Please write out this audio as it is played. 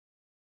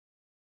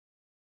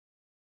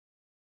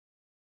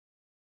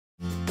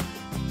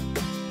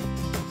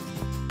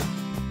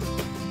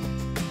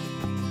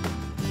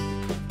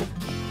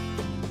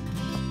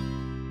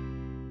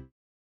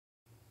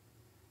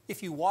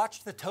If you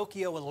watched the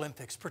Tokyo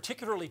Olympics,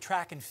 particularly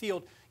track and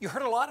field, you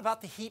heard a lot about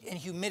the heat and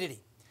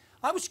humidity.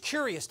 I was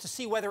curious to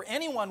see whether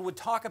anyone would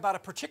talk about a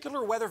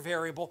particular weather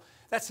variable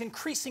that's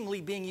increasingly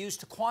being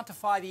used to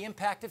quantify the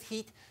impact of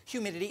heat,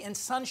 humidity, and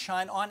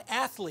sunshine on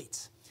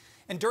athletes.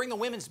 And during the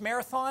women's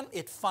marathon,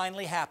 it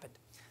finally happened.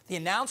 The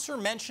announcer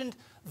mentioned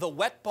the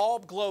wet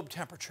bulb globe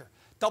temperature,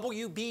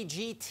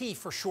 WBGT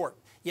for short.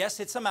 Yes,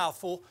 it's a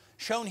mouthful,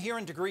 shown here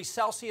in degrees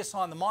Celsius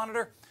on the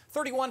monitor.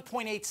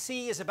 31.8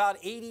 C is about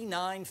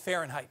 89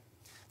 Fahrenheit.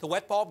 The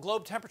wet bulb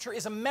globe temperature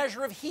is a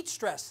measure of heat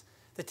stress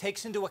that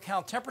takes into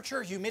account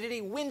temperature, humidity,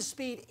 wind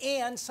speed,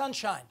 and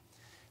sunshine.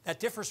 That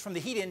differs from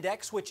the heat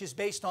index, which is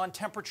based on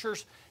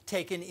temperatures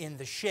taken in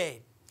the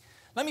shade.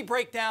 Let me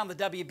break down the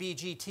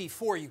WBGT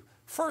for you.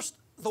 First,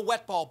 the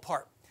wet bulb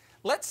part.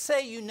 Let's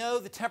say you know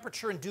the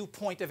temperature and dew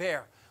point of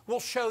air. We'll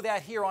show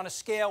that here on a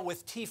scale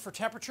with T for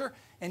temperature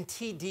and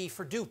TD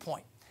for dew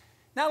point.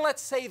 Now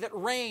let's say that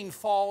rain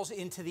falls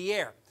into the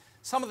air.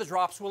 Some of the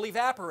drops will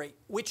evaporate,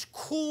 which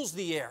cools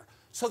the air,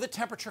 so the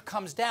temperature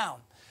comes down.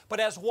 But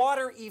as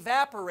water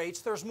evaporates,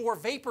 there's more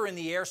vapor in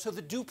the air, so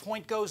the dew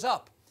point goes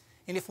up.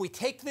 And if we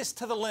take this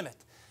to the limit,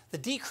 the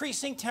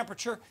decreasing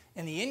temperature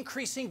and the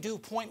increasing dew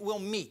point will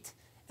meet,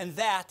 and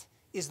that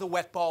is the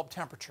wet bulb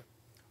temperature.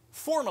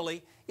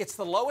 Formally, it's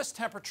the lowest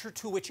temperature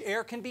to which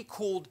air can be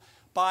cooled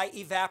by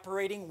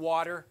evaporating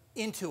water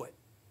into it.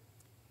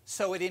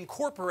 So it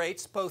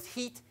incorporates both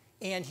heat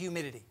and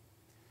humidity.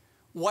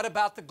 What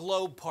about the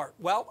globe part?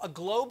 Well, a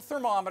globe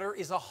thermometer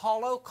is a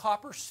hollow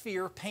copper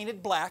sphere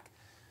painted black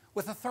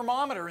with a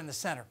thermometer in the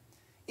center.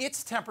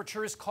 Its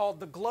temperature is called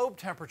the globe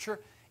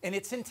temperature, and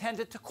it's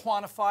intended to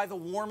quantify the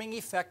warming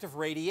effect of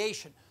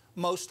radiation,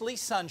 mostly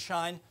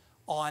sunshine,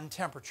 on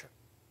temperature.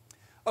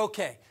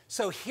 Okay,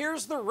 so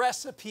here's the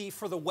recipe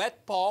for the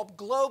wet bulb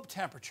globe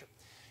temperature.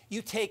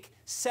 You take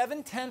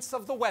 7/10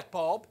 of the wet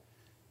bulb,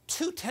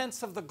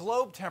 2/10 of the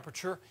globe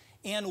temperature,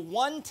 and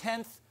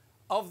 1/10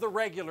 of the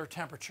regular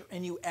temperature,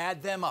 and you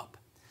add them up.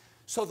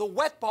 So the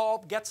wet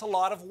bulb gets a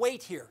lot of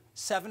weight here,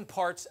 7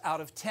 parts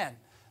out of 10.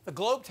 The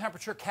globe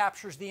temperature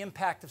captures the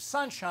impact of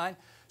sunshine,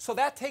 so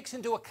that takes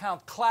into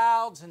account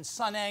clouds and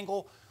sun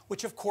angle,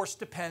 which of course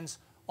depends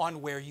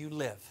on where you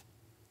live.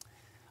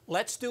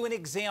 Let's do an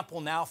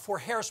example now for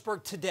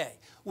Harrisburg today.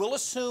 We'll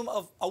assume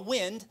a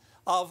wind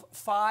of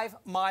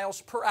 5 miles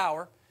per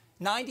hour.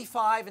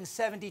 95 and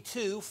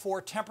 72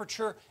 for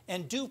temperature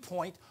and dew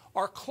point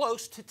are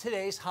close to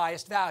today's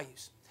highest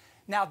values.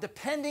 Now,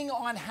 depending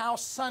on how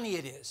sunny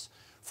it is,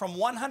 from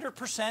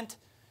 100%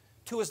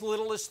 to as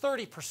little as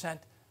 30%,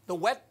 the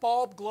wet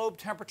bulb globe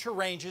temperature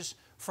ranges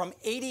from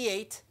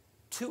 88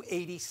 to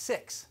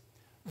 86.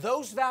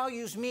 Those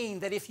values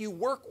mean that if you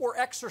work or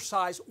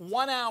exercise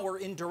 1 hour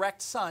in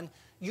direct sun,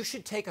 you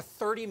should take a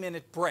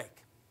 30-minute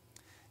break.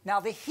 Now,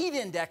 the heat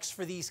index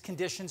for these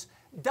conditions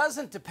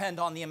doesn't depend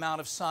on the amount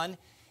of sun.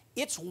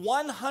 It's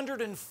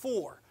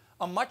 104,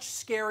 a much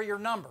scarier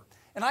number.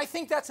 And I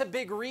think that's a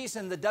big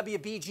reason the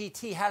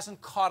WBGT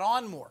hasn't caught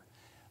on more.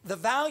 The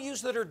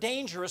values that are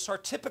dangerous are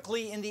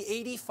typically in the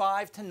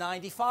 85 to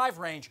 95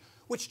 range,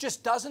 which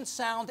just doesn't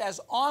sound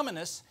as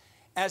ominous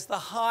as the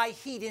high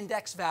heat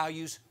index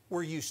values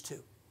we're used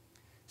to.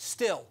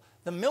 Still,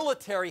 the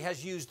military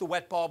has used the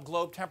wet bulb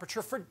globe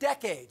temperature for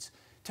decades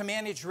to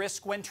manage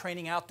risk when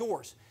training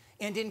outdoors.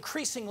 And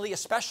increasingly,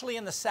 especially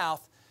in the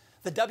South,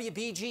 the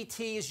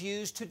WBGT is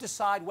used to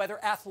decide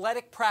whether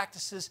athletic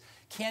practices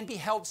can be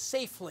held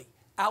safely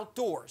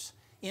outdoors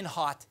in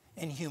hot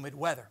and humid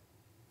weather.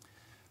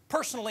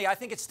 Personally, I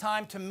think it's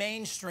time to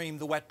mainstream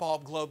the wet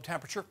bulb globe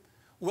temperature.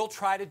 We'll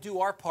try to do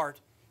our part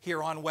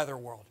here on Weather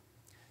World.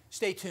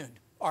 Stay tuned.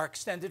 Our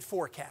extended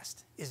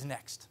forecast is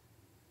next.